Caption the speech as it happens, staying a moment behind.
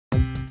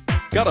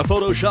Got a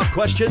Photoshop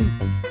question?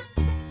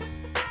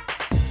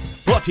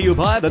 Brought to you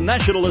by the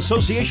National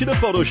Association of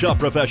Photoshop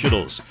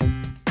Professionals.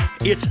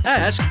 It's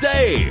Ask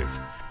Dave.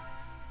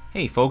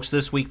 Hey folks,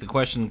 this week the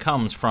question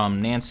comes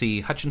from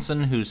Nancy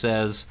Hutchinson, who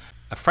says,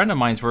 a friend of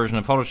mine's version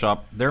of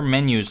Photoshop, their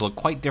menus look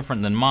quite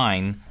different than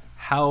mine.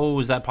 How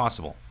is that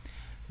possible?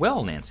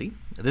 Well, Nancy,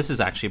 this is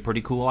actually a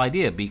pretty cool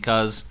idea,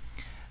 because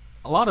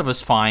a lot of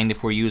us find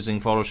if we're using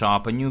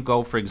Photoshop and you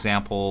go, for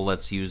example, I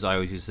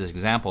always use this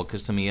example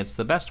because to me it's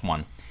the best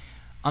one.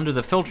 Under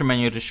the filter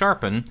menu to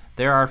sharpen,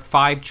 there are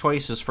 5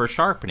 choices for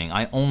sharpening.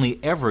 I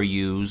only ever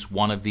use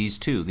one of these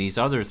 2. These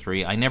other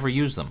 3, I never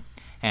use them.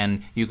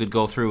 And you could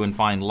go through and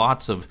find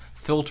lots of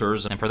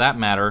filters, and for that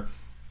matter,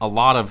 a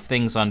lot of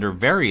things under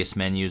various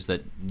menus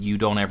that you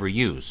don't ever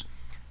use.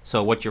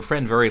 So what your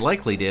friend very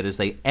likely did is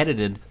they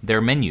edited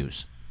their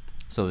menus.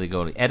 So they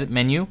go to Edit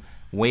Menu,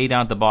 way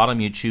down at the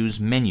bottom you choose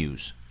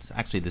Menus. It's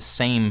actually the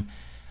same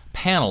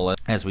panel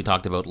as we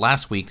talked about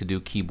last week to do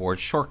keyboard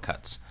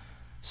shortcuts.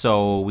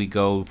 So we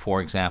go, for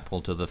example,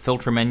 to the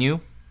Filter menu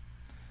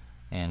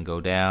and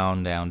go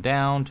down, down,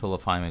 down till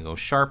finally go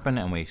Sharpen,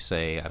 and we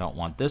say I don't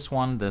want this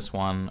one,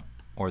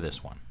 or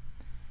this one.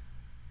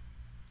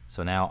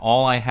 So now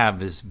all I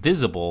have is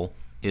visible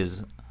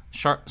is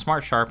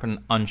Smart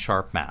Sharpen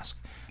Unsharp Mask.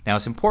 Now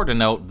it's important to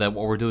note that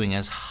what we're doing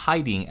is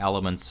hiding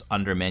elements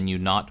under menu,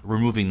 not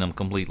removing them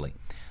completely.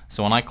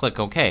 So when I click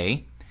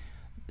OK,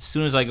 as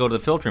soon as I go to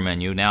the filter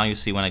menu, now you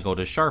see when I go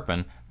to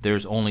sharpen,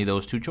 there's only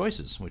those 2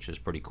 choices, which is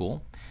pretty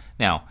cool.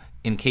 Now,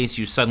 in case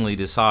you suddenly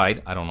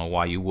decide, I don't know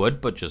why you would,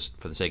 but just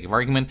for the sake of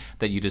argument,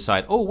 that you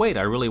decide, oh wait,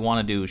 I really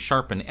want to do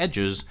sharpen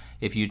edges,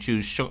 if you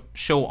choose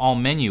show all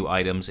menu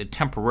items, it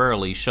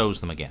temporarily shows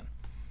them again.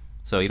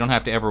 So you don't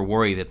have to ever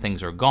worry that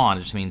things are gone,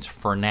 it just means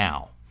for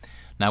now.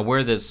 Now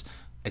where this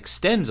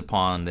extends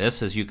upon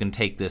this is you can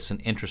take this in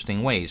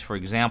interesting ways. For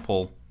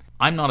example,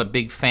 I'm not a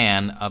big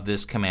fan of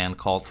this command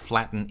called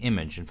flatten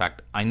image. In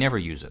fact, I never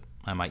use it.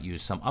 I might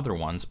use some other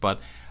ones,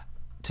 but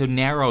to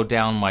narrow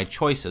down my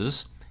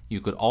choices, you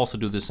could also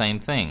do the same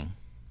thing.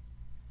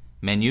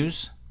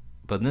 Menus,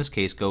 but in this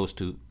case go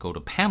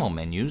to panel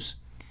menus,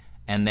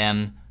 and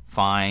then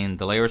find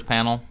the layers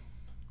panel,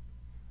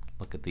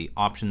 look at the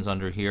options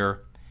under here,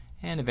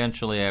 and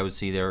eventually I would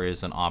see there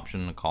is an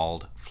option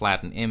called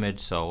flatten image.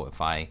 So if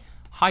I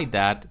hide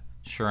that,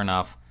 sure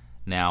enough,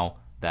 now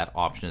that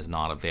option is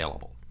not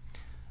available.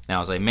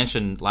 Now, as I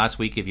mentioned last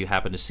week, if you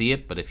happen to see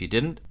it, but if you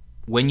didn't,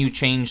 when you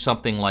change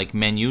something like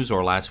menus,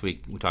 or last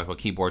week we talked about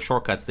keyboard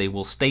shortcuts, they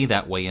will stay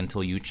that way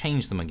until you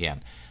change them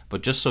again.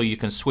 But just so you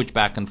can switch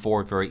back and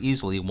forth very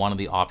easily, one of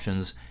the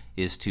options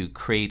is to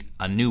create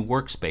a new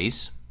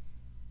workspace,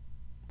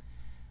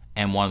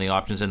 and one of the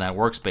options in that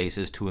workspace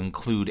is to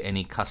include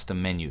any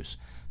custom menus.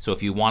 So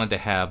if you wanted to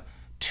have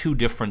 2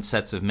 different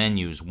sets of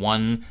menus,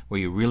 one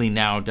where you really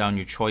narrow down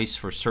your choice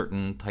for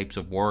certain types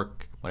of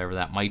work, whatever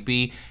that might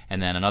be,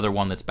 and then another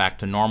one that's back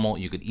to normal,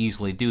 you could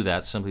easily do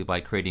that simply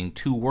by creating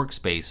 2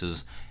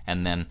 workspaces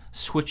and then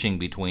switching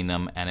between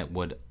them, and it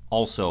would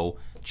also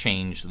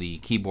change the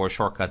keyboard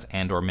shortcuts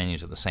and or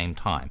menus at the same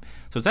time.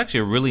 So it's actually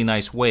a really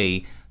nice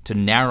way to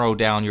narrow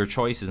down your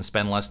choices and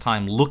spend less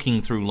time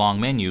looking through long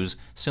menus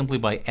simply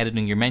by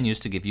editing your menus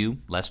to give you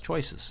less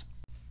choices.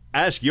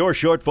 Ask your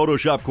short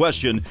Photoshop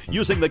question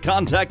using the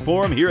contact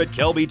form here at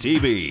Kelby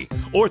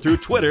TV or through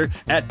Twitter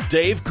at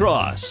Dave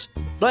Cross.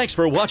 Thanks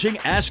for watching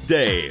Ask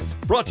Dave,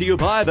 brought to you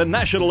by the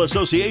National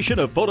Association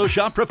of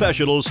Photoshop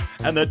Professionals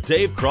and the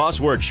Dave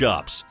Cross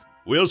Workshops.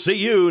 We'll see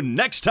you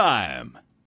next time.